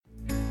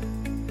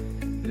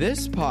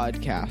This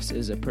podcast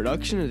is a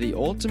production of the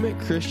Ultimate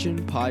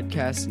Christian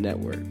Podcast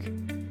Network.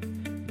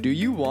 Do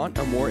you want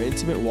a more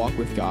intimate walk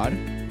with God?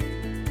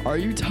 Are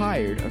you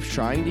tired of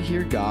trying to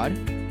hear God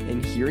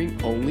and hearing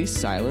only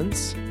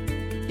silence?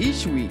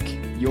 Each week,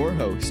 your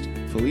host,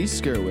 Felice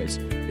Skirwitz,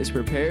 is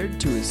prepared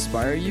to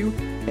inspire you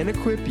and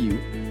equip you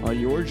on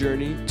your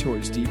journey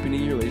towards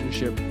deepening your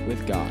relationship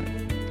with God.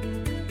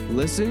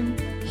 Listen,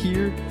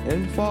 hear,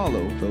 and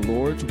follow the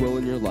Lord's will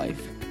in your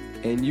life,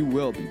 and you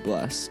will be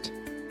blessed.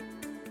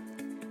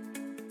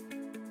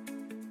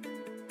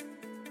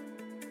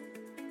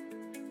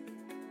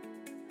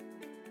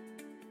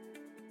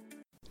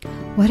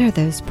 What are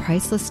those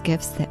priceless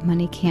gifts that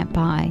money can't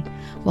buy?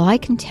 Well, I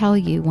can tell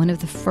you one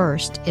of the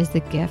first is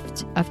the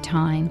gift of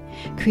time,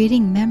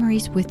 creating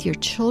memories with your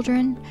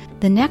children.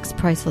 The next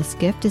priceless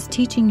gift is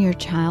teaching your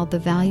child the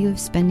value of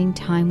spending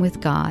time with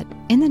God.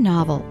 In the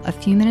novel, A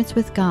Few Minutes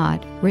with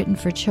God, written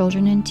for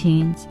children and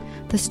teens,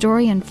 the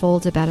story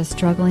unfolds about a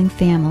struggling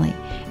family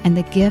and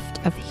the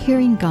gift of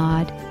hearing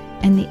God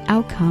and the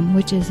outcome,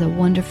 which is a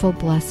wonderful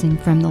blessing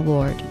from the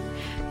Lord.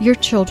 Your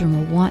children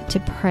will want to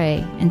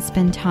pray and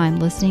spend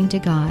time listening to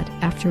God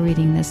after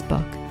reading this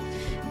book.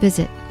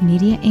 Visit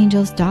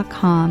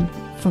MediaAngels.com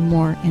for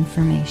more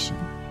information.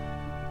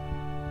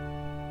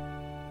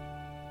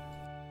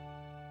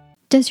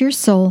 Does your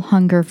soul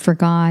hunger for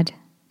God?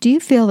 Do you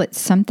feel that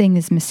something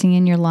is missing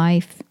in your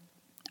life?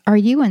 Are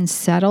you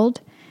unsettled?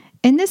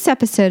 In this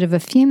episode of A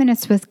Few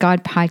Minutes with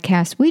God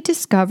podcast, we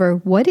discover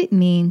what it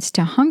means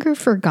to hunger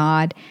for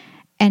God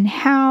and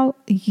how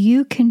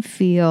you can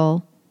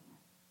feel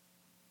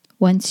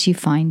once you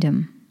find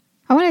Him.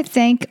 I want to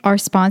thank our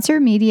sponsor,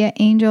 Media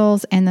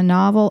Angels, and the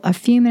novel A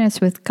Few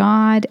Minutes with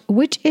God,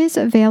 which is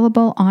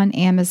available on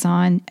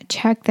Amazon.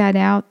 Check that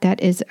out.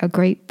 That is a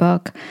great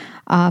book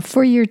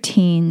for your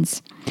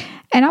teens.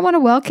 And I want to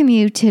welcome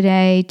you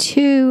today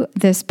to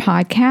this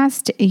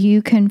podcast.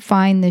 You can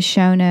find the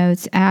show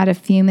notes at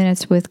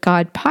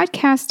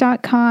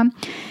afewminuteswithgodpodcast.com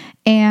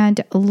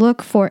and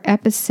look for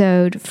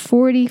episode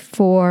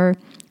 44,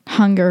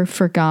 Hunger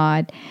for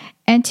God.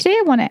 And today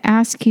I want to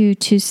ask you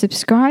to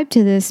subscribe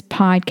to this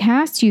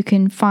podcast. You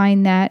can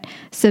find that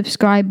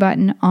subscribe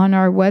button on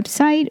our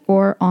website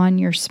or on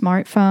your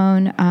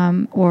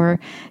smartphone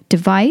or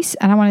device.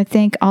 And I want to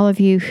thank all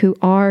of you who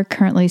are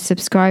currently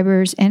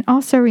subscribers, and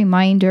also a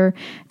reminder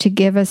to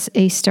give us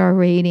a star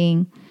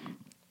rating.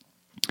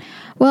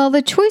 Well,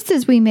 the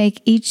choices we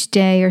make each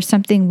day are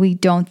something we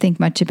don't think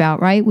much about,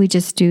 right? We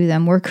just do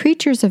them. We're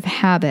creatures of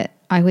habit.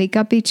 I wake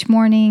up each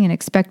morning and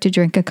expect to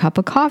drink a cup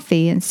of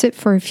coffee and sit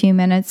for a few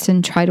minutes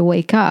and try to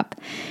wake up.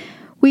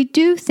 We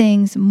do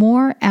things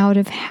more out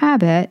of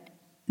habit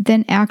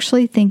than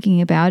actually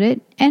thinking about it,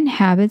 and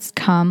habits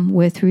come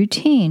with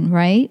routine,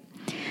 right?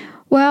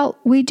 Well,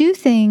 we do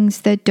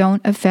things that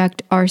don't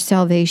affect our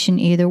salvation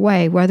either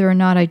way. Whether or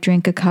not I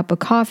drink a cup of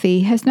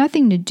coffee has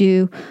nothing to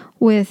do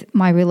with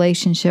my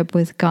relationship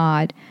with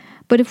God.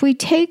 But if we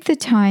take the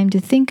time to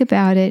think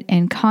about it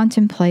and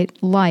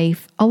contemplate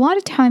life, a lot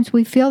of times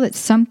we feel that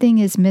something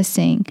is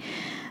missing.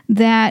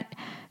 That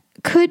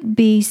could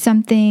be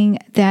something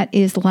that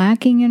is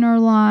lacking in our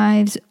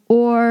lives,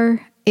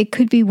 or it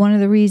could be one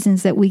of the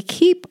reasons that we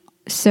keep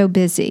so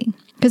busy.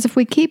 Because if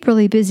we keep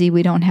really busy,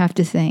 we don't have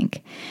to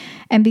think.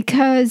 And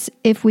because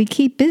if we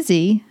keep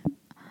busy,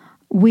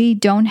 we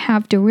don't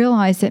have to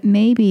realize that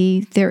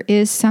maybe there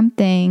is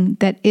something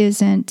that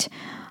isn't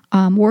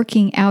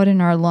working out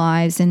in our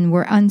lives, and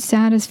we're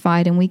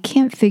unsatisfied and we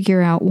can't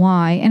figure out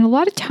why. And a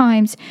lot of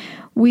times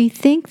we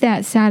think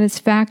that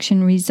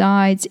satisfaction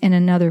resides in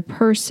another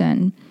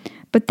person,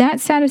 but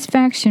that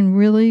satisfaction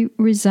really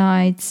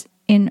resides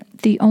in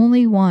the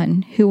only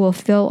one who will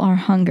fill our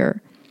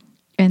hunger,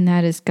 and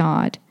that is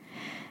God.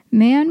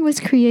 Man was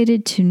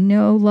created to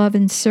know, love,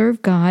 and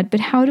serve God, but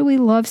how do we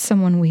love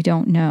someone we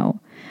don't know?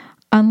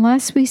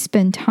 Unless we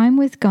spend time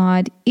with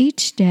God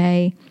each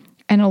day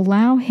and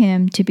allow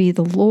Him to be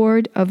the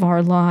Lord of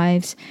our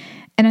lives.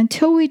 And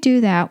until we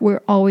do that,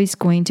 we're always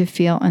going to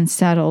feel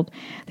unsettled.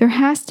 There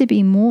has to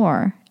be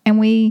more, and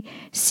we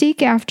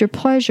seek after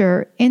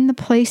pleasure in the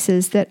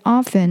places that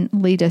often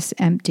lead us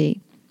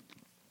empty.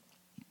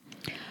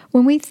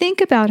 When we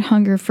think about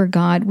hunger for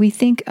God, we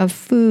think of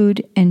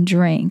food and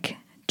drink.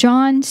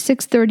 John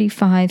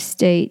 6:35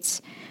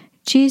 states,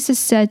 Jesus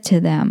said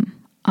to them,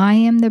 I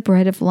am the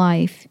bread of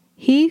life.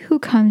 He who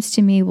comes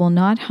to me will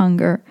not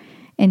hunger,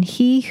 and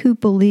he who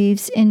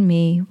believes in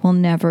me will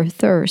never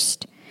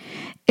thirst.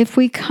 If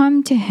we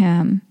come to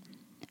Him,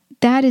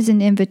 that is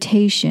an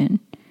invitation.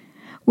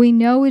 We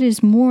know it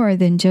is more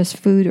than just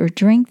food or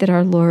drink that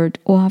our Lord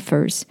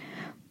offers,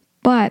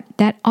 but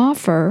that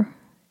offer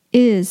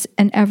is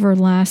an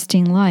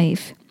everlasting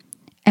life,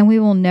 and we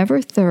will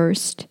never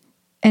thirst,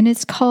 and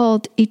it's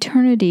called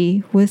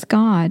eternity with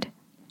God.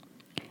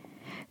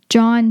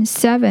 John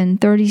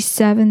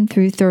 7:37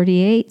 through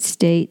 38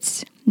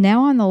 states,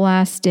 Now on the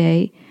last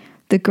day,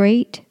 the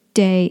great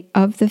day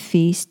of the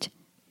feast,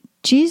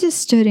 Jesus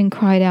stood and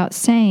cried out,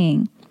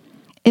 saying,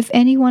 If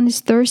anyone is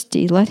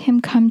thirsty, let him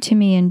come to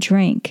me and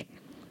drink.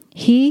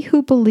 He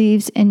who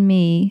believes in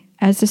me,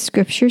 as the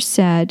scripture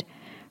said,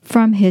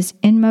 from his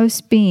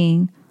inmost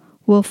being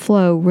will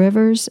flow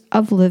rivers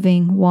of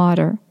living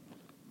water.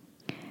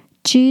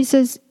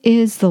 Jesus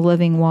is the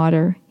living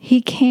water.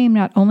 He came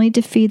not only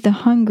to feed the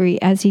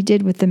hungry as he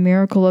did with the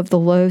miracle of the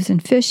loaves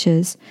and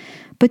fishes,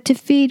 but to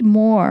feed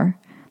more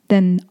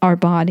than our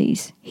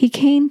bodies. He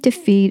came to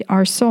feed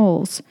our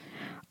souls.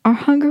 Our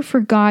hunger for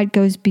God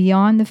goes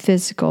beyond the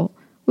physical,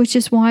 which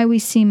is why we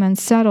seem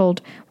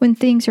unsettled when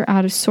things are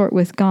out of sort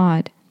with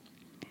God.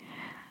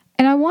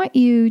 And I want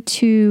you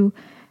to,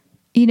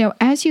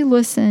 as you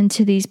listen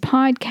to these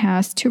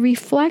podcasts, to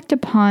reflect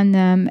upon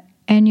them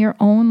and your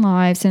own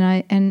lives.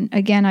 And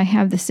again, I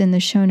have this in the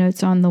show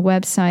notes on the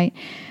website.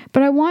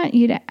 But I want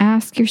you to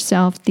ask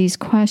yourself these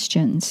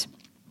questions.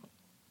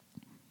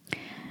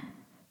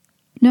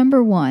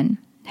 Number 1,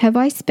 have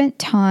I spent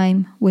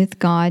time with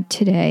God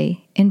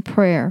today in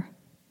prayer?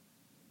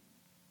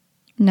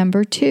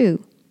 Number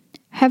 2,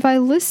 have I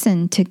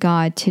listened to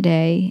God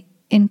today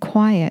in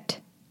quiet?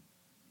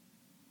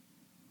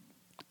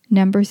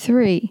 Number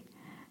 3,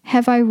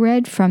 have I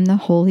read from the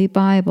Holy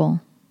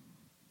Bible?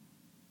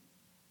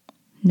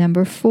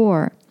 Number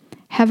 4,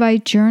 have I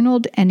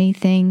journaled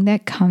anything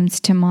that comes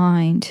to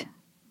mind?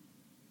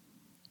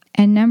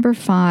 And number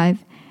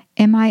 5,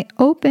 am I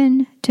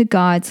open to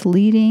God's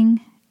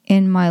leading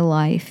in my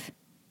life?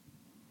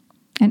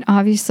 And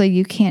obviously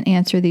you can't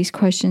answer these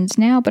questions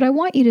now, but I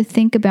want you to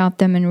think about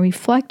them and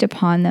reflect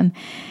upon them.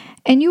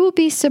 And you will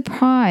be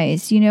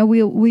surprised.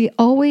 We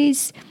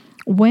always,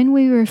 when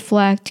we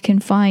reflect, can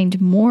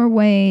find more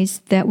ways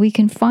that we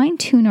can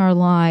fine-tune our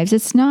lives.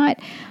 It's not,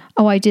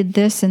 I did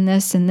this and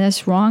this and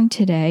this wrong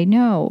today.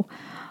 No,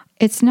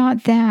 it's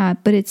not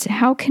that, but it's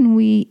how can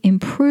we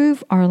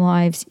improve our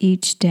lives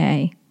each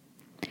day?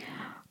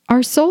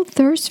 Our soul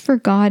thirsts for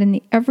God in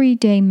the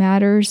everyday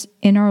matters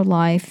in our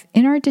life,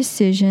 in our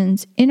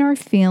decisions, in our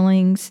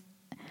feelings,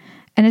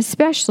 and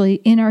especially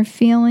in our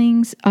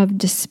feelings of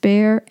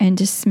despair and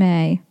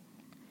dismay.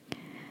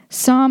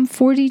 Psalm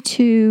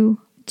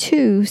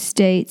 42:2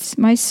 states,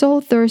 "My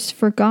soul thirsts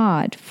for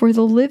God, for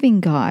the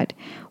living God.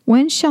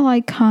 When shall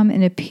I come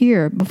and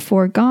appear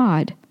before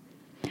God?"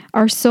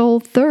 Our soul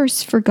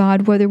thirsts for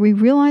God whether we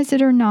realize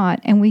it or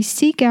not, and we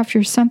seek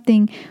after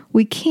something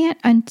we can't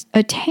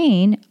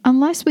attain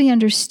unless we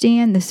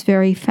understand this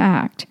very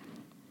fact.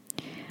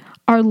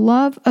 Our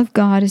love of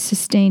God is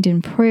sustained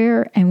in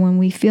prayer, and when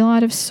we feel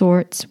out of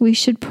sorts, we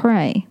should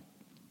pray.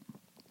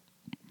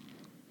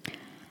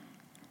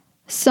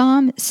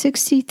 Psalm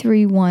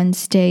 63:1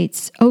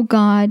 states, "O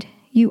God,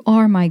 you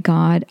are my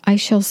God. I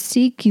shall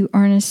seek you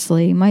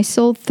earnestly. My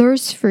soul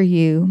thirsts for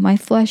you. My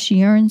flesh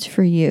yearns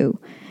for you,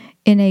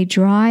 in a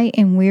dry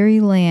and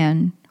weary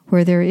land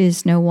where there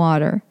is no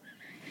water."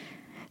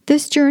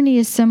 This journey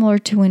is similar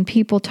to when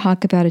people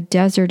talk about a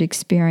desert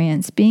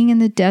experience. Being in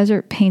the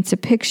desert paints a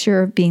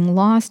picture of being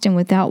lost and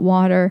without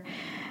water,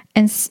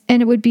 and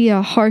it would be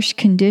a harsh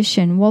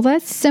condition. Well,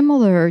 that's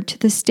similar to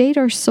the state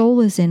our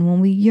soul is in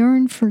when we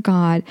yearn for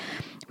God.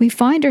 We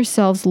find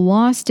ourselves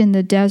lost in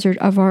the desert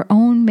of our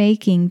own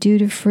making due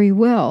to free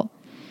will.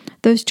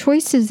 Those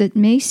choices that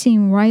may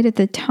seem right at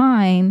the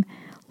time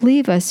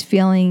leave us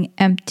feeling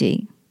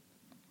empty.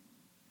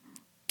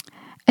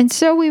 And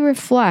so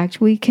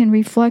we can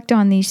reflect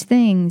on these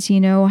things.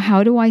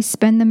 How do I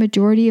spend the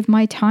majority of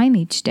my time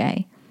each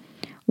day?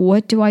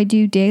 What do I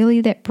do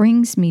daily that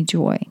brings me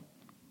joy?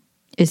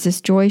 Is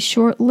this joy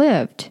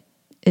short-lived?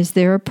 Is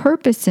there a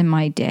purpose in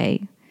my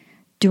day?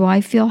 Do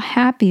I feel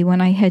happy when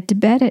I head to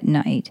bed at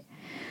night?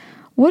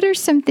 What are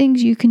some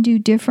things you can do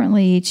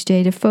differently each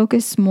day to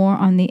focus more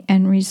on the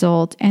end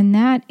result? And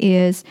that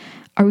is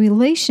a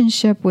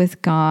relationship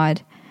with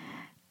God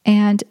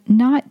and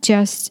not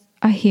just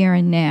a here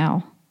and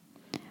now.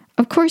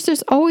 Of course,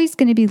 there's always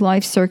going to be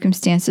life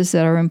circumstances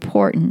that are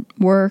important.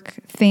 Work,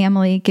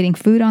 family, getting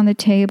food on the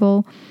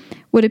table.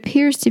 What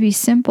appears to be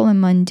simple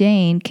and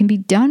mundane can be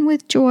done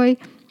with joy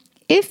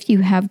if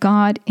you have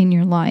God in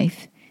your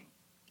life.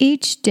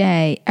 Each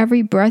day,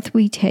 every breath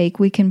we take,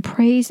 we can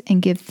praise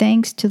and give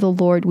thanks to the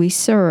Lord we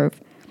serve.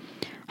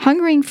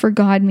 Hungering for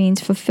God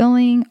means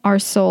fulfilling our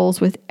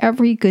souls with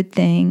every good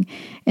thing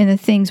in the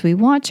things we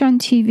watch on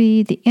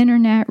TV, the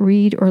internet,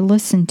 read, or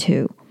listen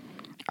to.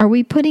 Are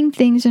we putting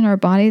things in our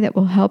body that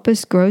will help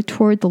us grow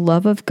toward the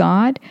love of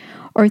God,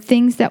 or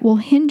things that will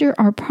hinder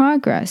our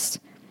progress?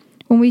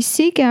 When we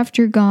seek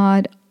after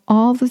God,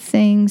 all the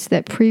things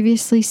that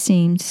previously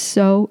seemed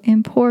so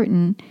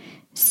important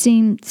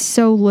seem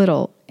so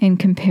little in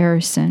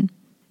comparison.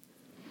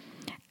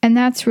 And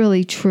that's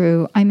really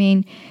true. I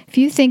mean, if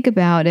you think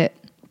about it,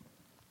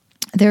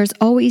 there's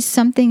always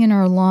something in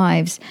our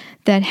lives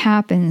that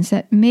happens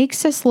that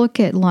makes us look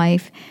at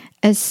life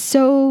as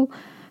so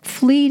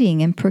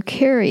fleeting and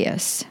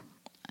precarious.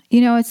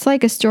 It's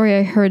like a story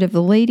I heard of a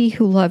lady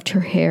who loved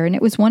her hair, and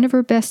it was one of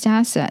her best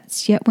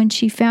assets. Yet when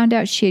she found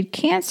out she had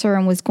cancer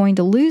and was going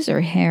to lose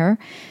her hair,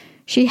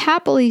 she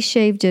happily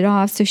shaved it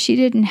off so she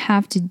didn't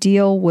have to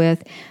deal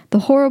with the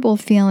horrible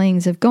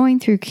feelings of going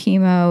through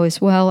chemo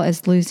as well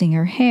as losing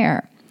her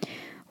hair.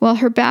 Well,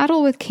 her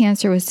battle with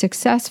cancer was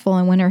successful,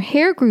 and when her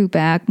hair grew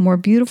back more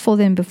beautiful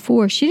than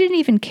before, she didn't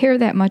even care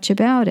that much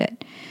about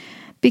it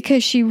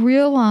because she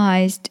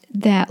realized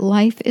that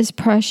life is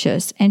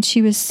precious, and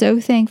she was so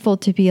thankful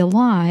to be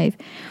alive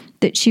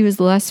that she was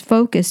less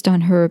focused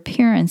on her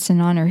appearance and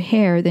on her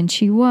hair than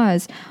she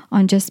was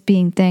on just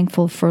being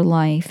thankful for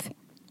life.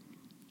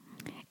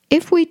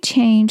 If we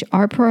change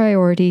our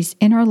priorities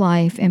in our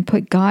life and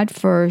put God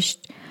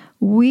first,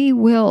 we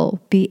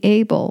will be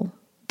able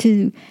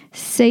to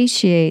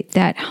satiate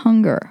that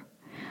hunger.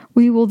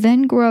 We will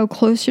then grow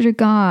closer to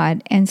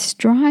God and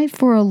strive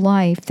for a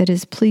life that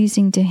is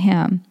pleasing to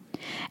Him.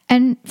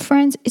 And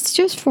friends, it's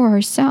just for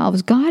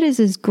ourselves. God is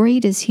as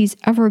great as He's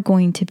ever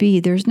going to be.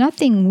 There's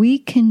nothing we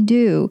can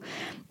do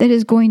that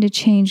is going to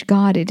change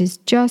God. It is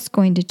just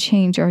going to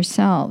change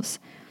ourselves.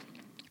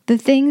 The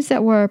things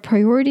that were a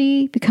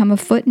priority become a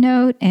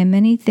footnote, and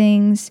many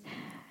things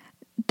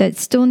that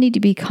still need to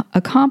be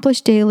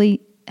accomplished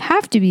daily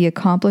have to be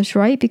accomplished,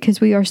 right?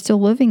 Because we are still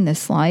living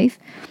this life.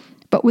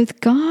 But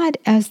with God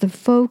as the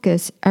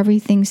focus,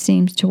 everything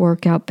seems to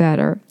work out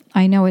better.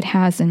 I know it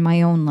has in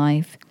my own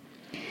life.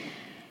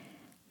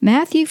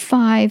 Matthew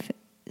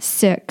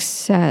 5:6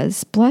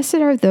 says, "Blessed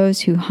are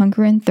those who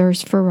hunger and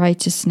thirst for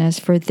righteousness,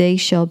 for they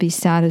shall be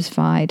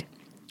satisfied."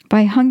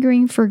 By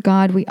hungering for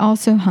God, we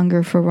also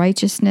hunger for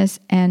righteousness,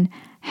 and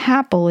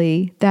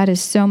happily, that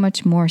is so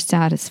much more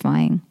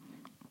satisfying.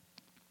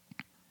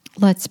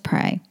 Let's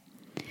pray.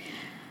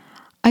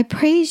 I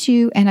praise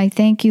you and I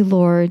thank you,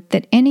 Lord,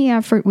 that any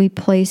effort we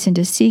place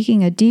into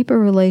seeking a deeper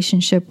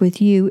relationship with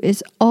you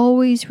is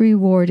always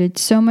rewarded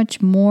so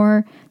much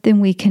more than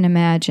we can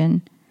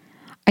imagine.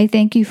 I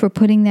thank you for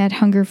putting that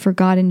hunger for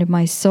God into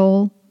my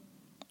soul,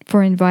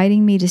 for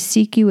inviting me to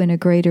seek you in a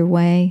greater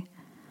way.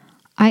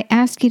 I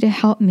ask you to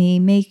help me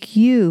make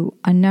you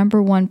a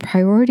number one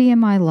priority in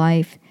my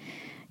life,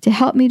 to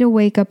help me to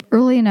wake up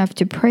early enough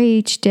to pray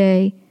each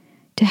day,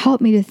 to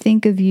help me to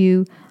think of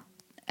you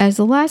as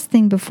the last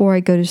thing before I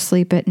go to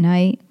sleep at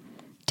night,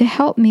 to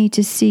help me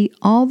to see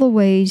all the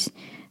ways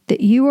that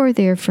you are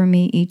there for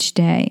me each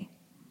day.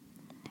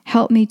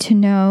 Help me to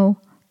know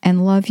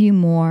and love you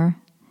more.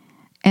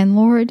 And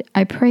Lord,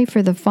 I pray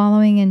for the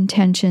following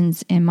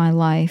intentions in my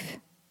life.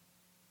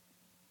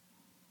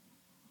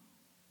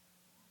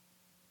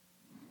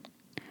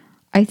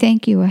 I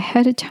thank you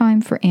ahead of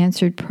time for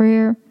answered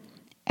prayer,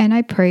 and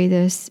I pray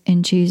this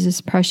in Jesus'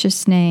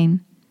 precious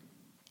name.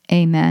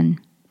 Amen.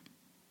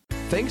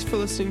 Thanks for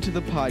listening to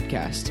the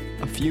podcast,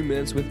 A Few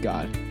Minutes with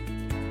God.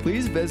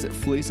 Please visit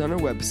Felice on our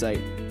website,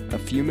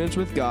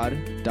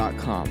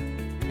 afewminuteswithgod.com,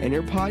 and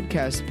your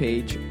podcast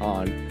page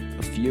on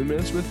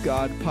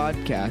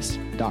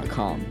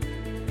afewminuteswithgodpodcast.com.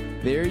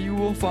 There you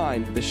will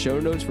find the show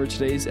notes for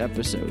today's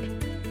episode.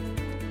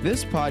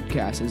 This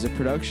podcast is a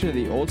production of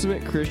the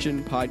Ultimate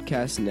Christian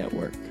Podcast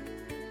Network.